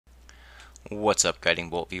What's up, Guiding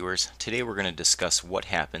Bolt viewers? Today we're going to discuss what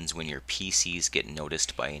happens when your PCs get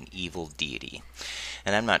noticed by an evil deity.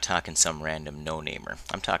 And I'm not talking some random no-namer.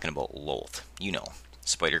 I'm talking about Lolth. You know,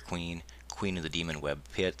 Spider Queen, Queen of the Demon Web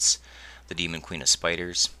Pits, the Demon Queen of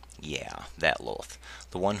Spiders. Yeah, that Lolth.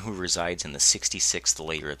 The one who resides in the 66th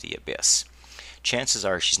layer of the Abyss. Chances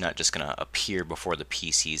are she's not just going to appear before the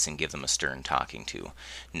PCs and give them a stern talking to.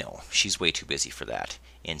 No, she's way too busy for that.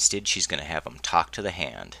 Instead, she's going to have them talk to the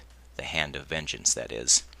Hand. The Hand of Vengeance, that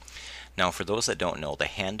is. Now, for those that don't know, the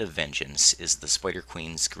Hand of Vengeance is the Spider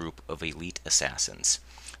Queen's group of elite assassins.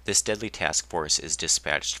 This deadly task force is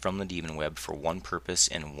dispatched from the Demon Web for one purpose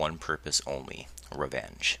and one purpose only: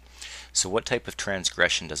 revenge. So what type of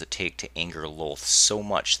transgression does it take to anger Lolth so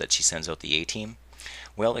much that she sends out the A-Team?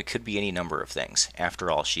 Well, it could be any number of things. After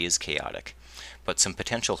all, she is chaotic. But some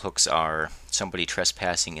potential hooks are somebody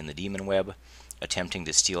trespassing in the Demon Web, attempting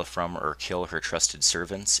to steal from or kill her trusted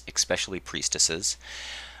servants, especially priestesses,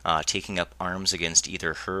 taking up arms against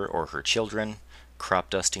either her or her children, crop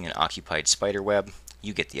dusting an occupied spiderweb.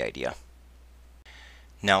 You get the idea.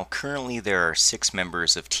 Now, currently there are 6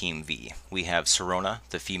 members of Team V. We have Sirona,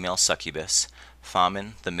 the female succubus,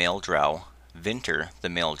 Famin, the male drow, Vinter, the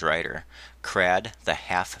male drider, Crad, the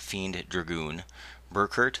half-fiend dragoon,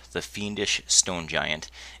 Burkert, the fiendish stone giant,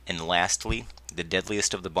 and lastly, the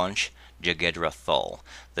deadliest of the bunch, Jagedra Thull,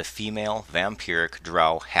 the female vampiric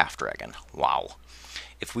drow half-dragon. Wow.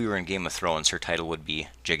 If we were in Game of Thrones, her title would be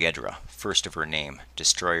Jagedra, first of her name,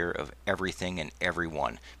 destroyer of everything and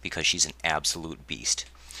everyone, because she's an absolute beast.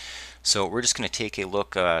 So we're just going to take a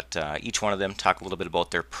look at each one of them, talk a little bit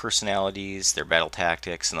about their personalities, their battle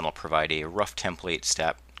tactics, and then I'll provide a rough template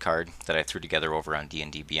stat card that I threw together over on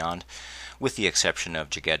D&D Beyond, with the exception of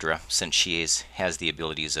Jagedra, since she has the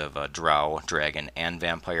abilities of Drow, Dragon, and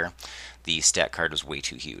Vampire. The stat card was way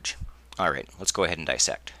too huge. Alright, let's go ahead and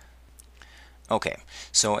dissect. Okay,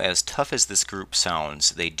 so as tough as this group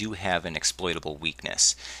sounds, they do have an exploitable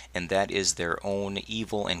weakness, and that is their own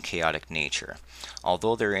evil and chaotic nature.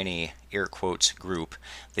 Although they're in a, air quotes, group,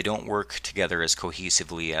 they don't work together as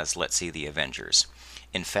cohesively as, let's say, the Avengers.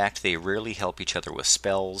 In fact, they rarely help each other with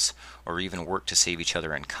spells, or even work to save each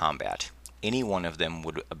other in combat. Any one of them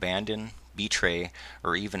would abandon, betray,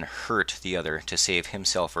 or even hurt the other to save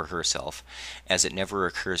himself or herself, as it never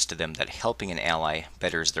occurs to them that helping an ally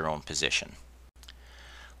betters their own position.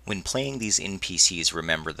 When playing these NPCs,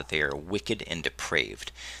 remember that they are wicked and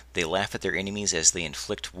depraved. They laugh at their enemies as they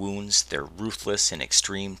inflict wounds. They're ruthless and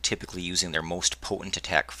extreme, typically using their most potent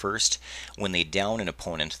attack first. When they down an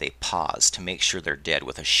opponent, they pause to make sure they're dead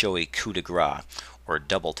with a showy coup de grace, or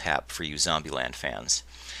double tap for you Zombieland fans.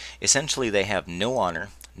 Essentially, they have no honor,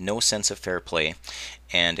 no sense of fair play,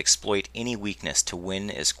 and exploit any weakness to win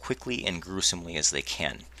as quickly and gruesomely as they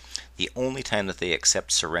can. The only time that they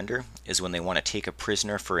accept surrender is when they want to take a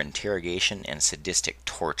prisoner for interrogation and sadistic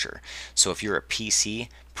torture. So if you're a PC,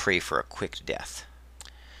 pray for a quick death.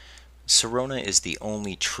 Sirona is the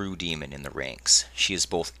only true demon in the ranks. She is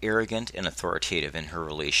both arrogant and authoritative in her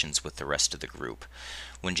relations with the rest of the group.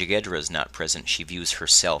 When Jagedra is not present, she views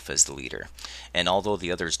herself as the leader, and although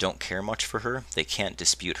the others don't care much for her, they can't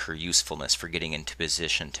dispute her usefulness for getting into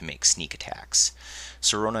position to make sneak attacks.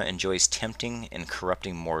 Sirona enjoys tempting and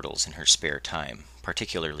corrupting mortals in her spare time,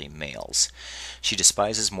 particularly males. She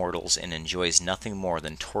despises mortals and enjoys nothing more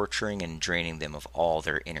than torturing and draining them of all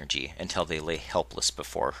their energy until they lay helpless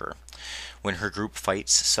before her. When her group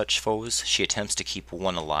fights such foes, she attempts to keep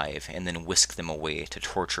one alive and then whisk them away to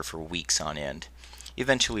torture for weeks on end.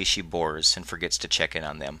 Eventually she bores and forgets to check in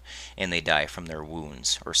on them, and they die from their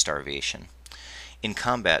wounds or starvation. In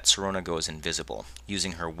combat, Sirona goes invisible,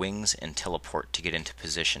 using her wings and teleport to get into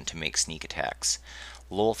position to make sneak attacks.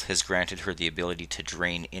 Lolth has granted her the ability to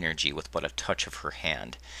drain energy with but a touch of her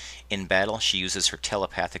hand. In battle, she uses her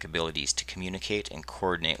telepathic abilities to communicate and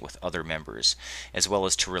coordinate with other members, as well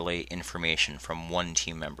as to relay information from one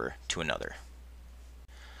team member to another.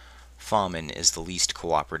 Famin is the least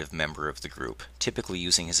cooperative member of the group, typically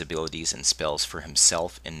using his abilities and spells for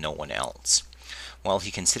himself and no one else. While he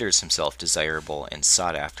considers himself desirable and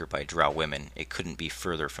sought after by drow women, it couldn't be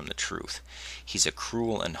further from the truth. He's a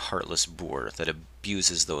cruel and heartless boor that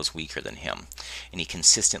abuses those weaker than him, and he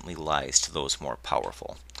consistently lies to those more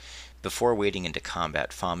powerful. Before wading into combat,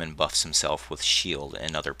 Famin buffs himself with shield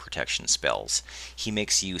and other protection spells. He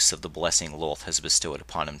makes use of the blessing Lolth has bestowed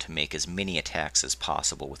upon him to make as many attacks as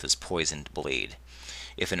possible with his poisoned blade.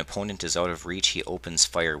 If an opponent is out of reach, he opens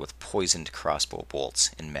fire with poisoned crossbow bolts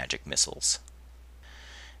and magic missiles.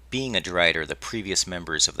 Being a Drider, the previous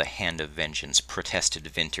members of the Hand of Vengeance protested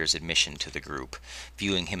Vinter's admission to the group,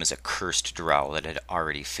 viewing him as a cursed Drow that had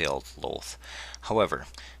already failed Lolth. However,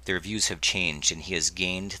 their views have changed, and he has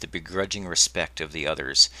gained the begrudging respect of the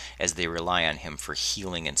others, as they rely on him for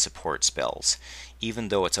healing and support spells. Even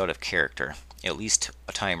though it's out of character, at least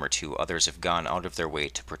a time or two others have gone out of their way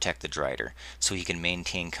to protect the Drider, so he can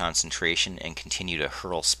maintain concentration and continue to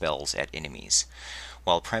hurl spells at enemies.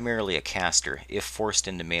 While primarily a caster, if forced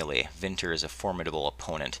into melee, Vinter is a formidable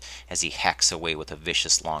opponent as he hacks away with a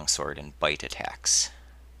vicious longsword and bite attacks.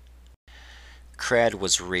 Crad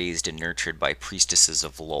was raised and nurtured by priestesses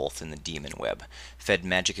of Lolth in the Demon Web, fed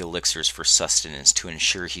magic elixirs for sustenance to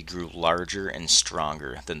ensure he grew larger and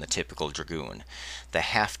stronger than the typical dragoon. The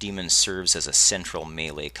half-demon serves as a central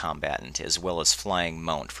melee combatant, as well as flying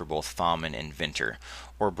mount for both Famen and Vinter,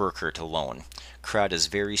 or Burkert alone. Crad is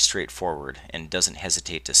very straightforward and doesn't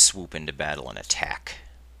hesitate to swoop into battle and attack.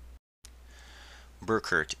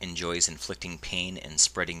 Burkert enjoys inflicting pain and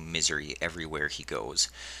spreading misery everywhere he goes,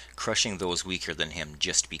 crushing those weaker than him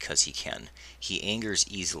just because he can. He angers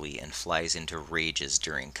easily and flies into rages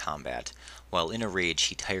during combat. While in a rage,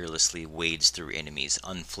 he tirelessly wades through enemies,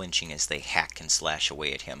 unflinching as they hack and slash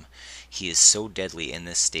away at him. He is so deadly in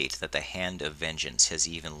this state that the Hand of Vengeance has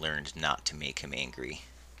even learned not to make him angry.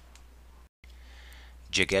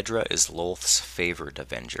 Jegedra is Lolth's favored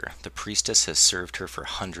avenger. The priestess has served her for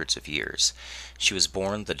hundreds of years. She was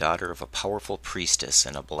born the daughter of a powerful priestess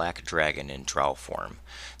and a black dragon in Drow form.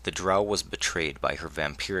 The Drow was betrayed by her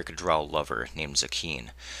vampiric Drow lover named Zakeen,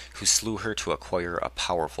 who slew her to acquire a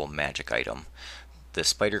powerful magic item. The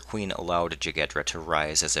Spider Queen allowed Jegedra to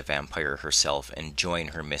rise as a vampire herself and join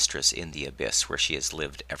her mistress in the Abyss, where she has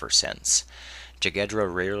lived ever since.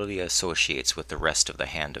 Jegedra rarely associates with the rest of the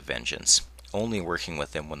Hand of Vengeance, only working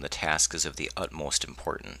with them when the task is of the utmost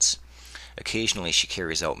importance. Occasionally she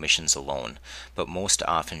carries out missions alone, but most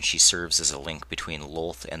often she serves as a link between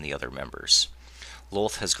Lolth and the other members.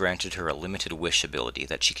 Lolth has granted her a limited wish ability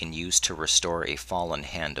that she can use to restore a fallen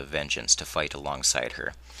Hand of Vengeance to fight alongside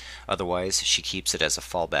her. Otherwise, she keeps it as a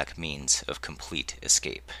fallback means of complete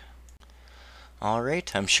escape.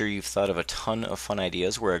 Alright, I'm sure you've thought of a ton of fun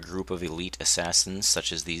ideas where a group of elite assassins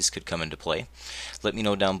such as these could come into play. Let me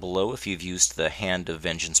know down below if you've used the Hand of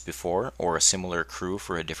Vengeance before, or a similar crew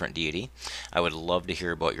for a different deity. I would love to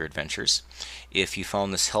hear about your adventures. If you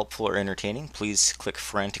found this helpful or entertaining, please click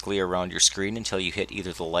frantically around your screen until you hit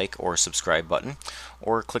either the like or subscribe button,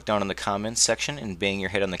 or click down in the comments section and bang your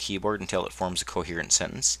head on the keyboard until it forms a coherent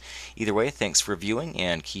sentence. Either way, thanks for viewing,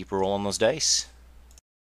 and keep rolling those dice.